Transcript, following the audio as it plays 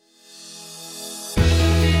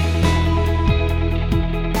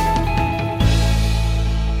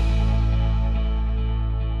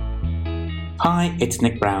Hi, it's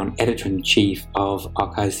Nick Brown, Editor-in-Chief of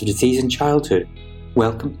Archives of Disease and Childhood.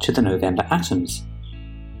 Welcome to the November Atoms.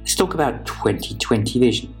 Let's talk about 2020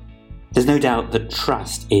 vision. There's no doubt that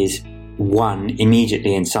trust is won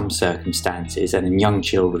immediately in some circumstances, and in young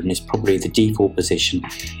children is probably the default position.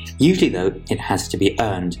 Usually, though, it has to be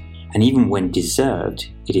earned, and even when deserved,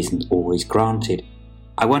 it isn't always granted.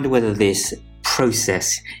 I wonder whether this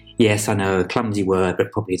process, yes, I know, a clumsy word,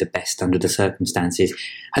 but probably the best under the circumstances,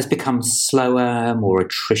 has become slower, more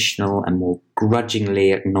attritional, and more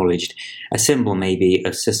grudgingly acknowledged, a symbol maybe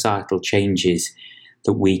of societal changes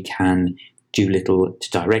that we can do little to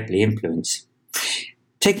directly influence.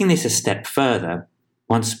 Taking this a step further,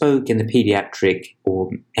 one spoke in the paediatric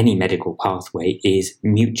or any medical pathway is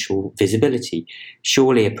mutual visibility,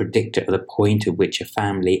 surely a predictor of the point at which a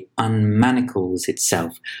family unmanacles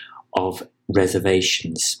itself of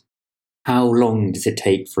reservations. How long does it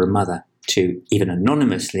take for a mother to, even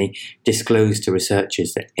anonymously, disclose to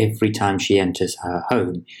researchers that every time she enters her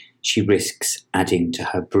home, she risks adding to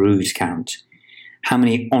her bruise count? How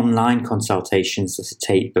many online consultations does it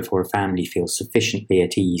take before a family feels sufficiently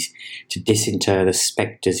at ease to disinter the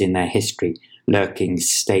spectres in their history lurking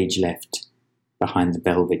stage left behind the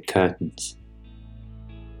velvet curtains?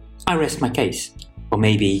 I rest my case, or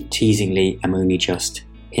maybe teasingly I'm only just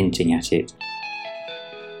hinting at it.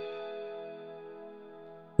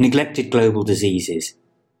 Neglected global diseases.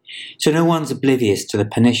 So no one's oblivious to the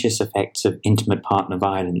pernicious effects of intimate partner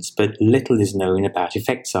violence, but little is known about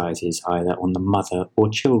effect sizes either on the mother or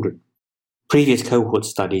children. Previous cohort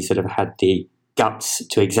studies that have had the guts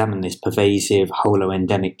to examine this pervasive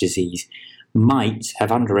holoendemic disease might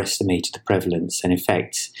have underestimated the prevalence and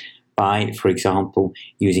effects by, for example,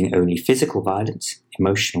 using only physical violence.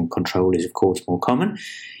 Emotional control is of course more common.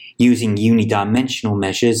 Using unidimensional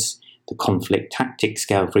measures, the conflict tactic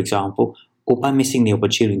scale, for example, or by missing the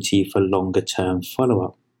opportunity for longer-term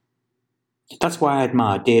follow-up. That's why I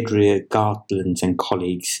admire Deirdre Gartland and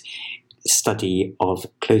colleagues' study of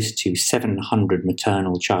close to 700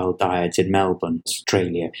 maternal child dyads in Melbourne,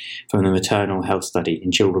 Australia, from the Maternal Health Study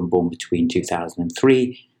in children born between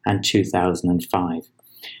 2003 and 2005.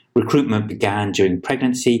 Recruitment began during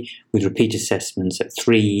pregnancy with repeat assessments at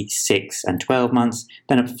 3, 6 and 12 months,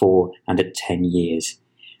 then at 4 and at 10 years.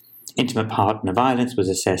 Intimate partner violence was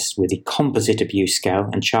assessed with the Composite Abuse Scale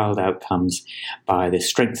and Child Outcomes by the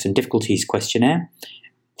Strengths and Difficulties Questionnaire,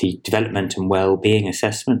 the Development and Wellbeing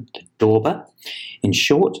Assessment, the DORBA, in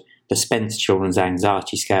short, the Spence Children's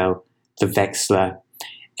Anxiety Scale, the Wechsler,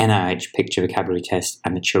 NIH Picture Vocabulary Test,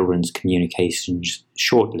 and the Children's Communications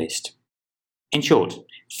Shortlist. In short,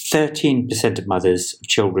 13% of mothers of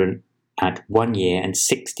children at 1 year and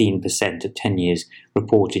 16% at 10 years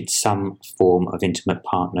reported some form of intimate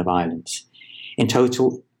partner violence. In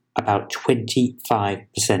total, about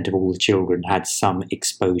 25% of all the children had some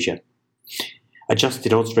exposure.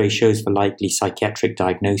 Adjusted odds ratios for likely psychiatric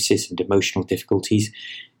diagnosis and emotional difficulties,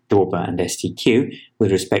 DORBA and STQ,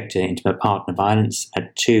 with respect to intimate partner violence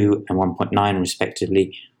at 2 and 1.9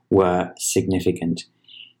 respectively, were significant.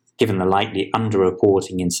 Given the likely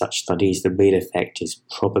underreporting in such studies, the real effect is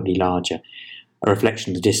probably larger. A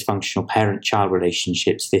reflection of the dysfunctional parent-child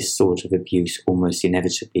relationships this sort of abuse almost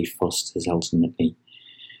inevitably fosters ultimately.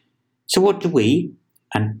 So what do we,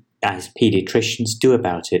 and as paediatricians, do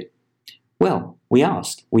about it? Well, we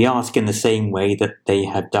ask. We ask in the same way that they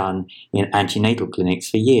have done in antenatal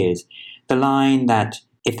clinics for years. The line that,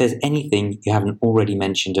 if there's anything you haven't already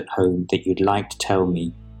mentioned at home that you'd like to tell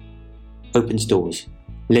me, opens doors.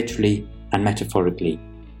 Literally and metaphorically.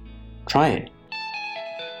 Try it.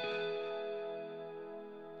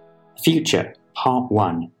 Future, Part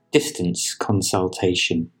 1, Distance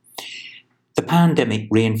Consultation. The pandemic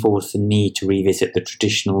reinforced the need to revisit the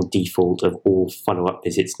traditional default of all follow-up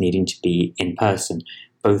visits needing to be in person,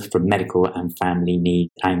 both from medical and family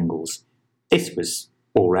need angles. This was,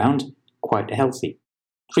 all round, quite healthy.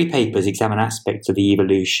 3 papers examine aspects of the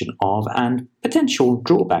evolution of and potential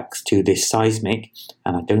drawbacks to this seismic,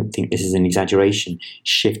 and I don't think this is an exaggeration,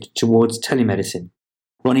 shift towards telemedicine.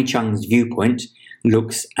 Ronnie Chung's viewpoint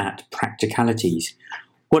looks at practicalities.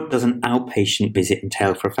 What does an outpatient visit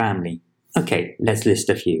entail for a family? Okay, let's list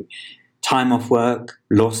a few. Time off work,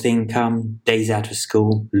 lost income, days out of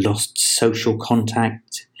school, lost social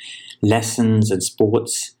contact, lessons and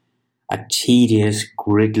sports, a tedious,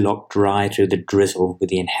 gridlocked ride through the drizzle with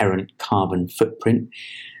the inherent carbon footprint,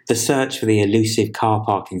 the search for the elusive car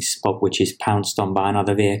parking spot which is pounced on by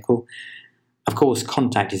another vehicle. Of course,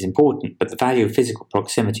 contact is important, but the value of physical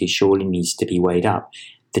proximity surely needs to be weighed up,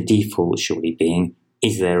 the default surely being,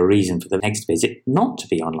 is there a reason for the next visit not to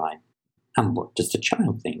be online? And what does the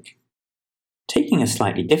child think? Taking a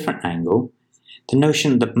slightly different angle, The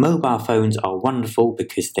notion that mobile phones are wonderful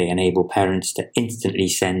because they enable parents to instantly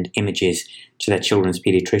send images to their children's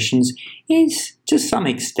paediatricians is, to some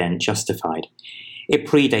extent, justified. It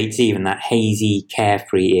predates even that hazy,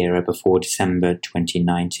 carefree era before December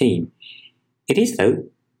 2019. It is, though,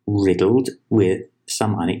 riddled with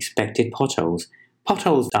some unexpected potholes.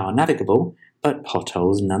 Potholes are navigable, but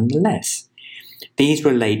potholes nonetheless. These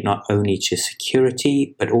relate not only to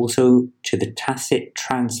security, but also to the tacit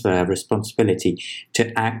transfer of responsibility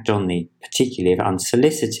to act on the, particularly if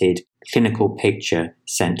unsolicited, clinical picture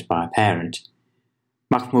sent by a parent.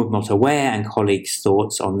 Mahmoud Motaware and colleagues'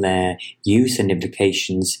 thoughts on their use and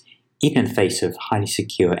implications, even in the face of highly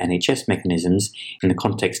secure NHS mechanisms in the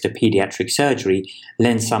context of paediatric surgery,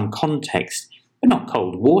 lend some context, but not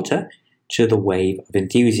cold water, to the wave of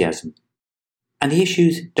enthusiasm. And the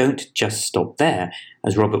issues don't just stop there,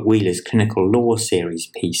 as Robert Wheeler's Clinical Law Series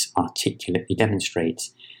piece articulately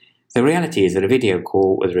demonstrates. The reality is that a video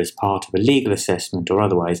call, whether as part of a legal assessment or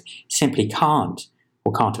otherwise, simply can't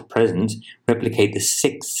at present, replicate the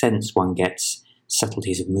sixth sense one gets,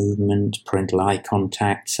 subtleties of movement, parental eye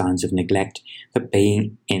contact, signs of neglect, that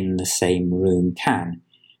being in the same room can.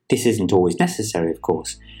 This isn't always necessary, of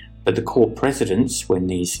course, but the court precedents, when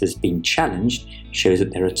this has been challenged, shows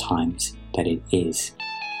that there are times that it is.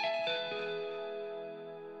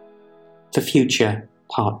 The Future,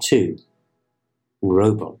 Part 2.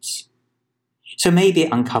 Robots. So maybe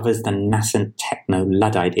it uncovers the nascent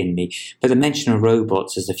techno-Luddite in me, but the mention of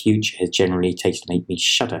robots as the future has generally taken to make me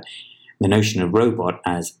shudder. The notion of robot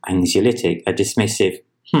as anxiolytic, a dismissive,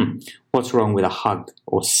 what's wrong with a hug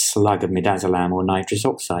or slug of midazolam or nitrous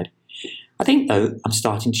oxide? I think, though, I'm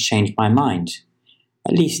starting to change my mind,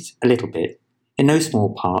 at least a little bit. In no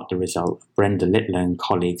small part the result of Brenda Littler and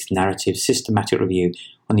colleagues' narrative systematic review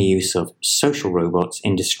on the use of social robots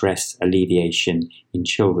in distress alleviation in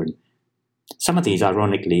children. Some of these,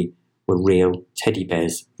 ironically, were real teddy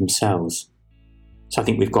bears themselves. So I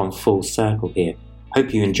think we've gone full circle here.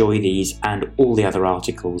 Hope you enjoy these and all the other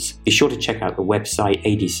articles. Be sure to check out the website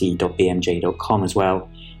adc.bmj.com as well,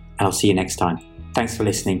 and I'll see you next time. Thanks for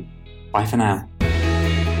listening. Bye for now.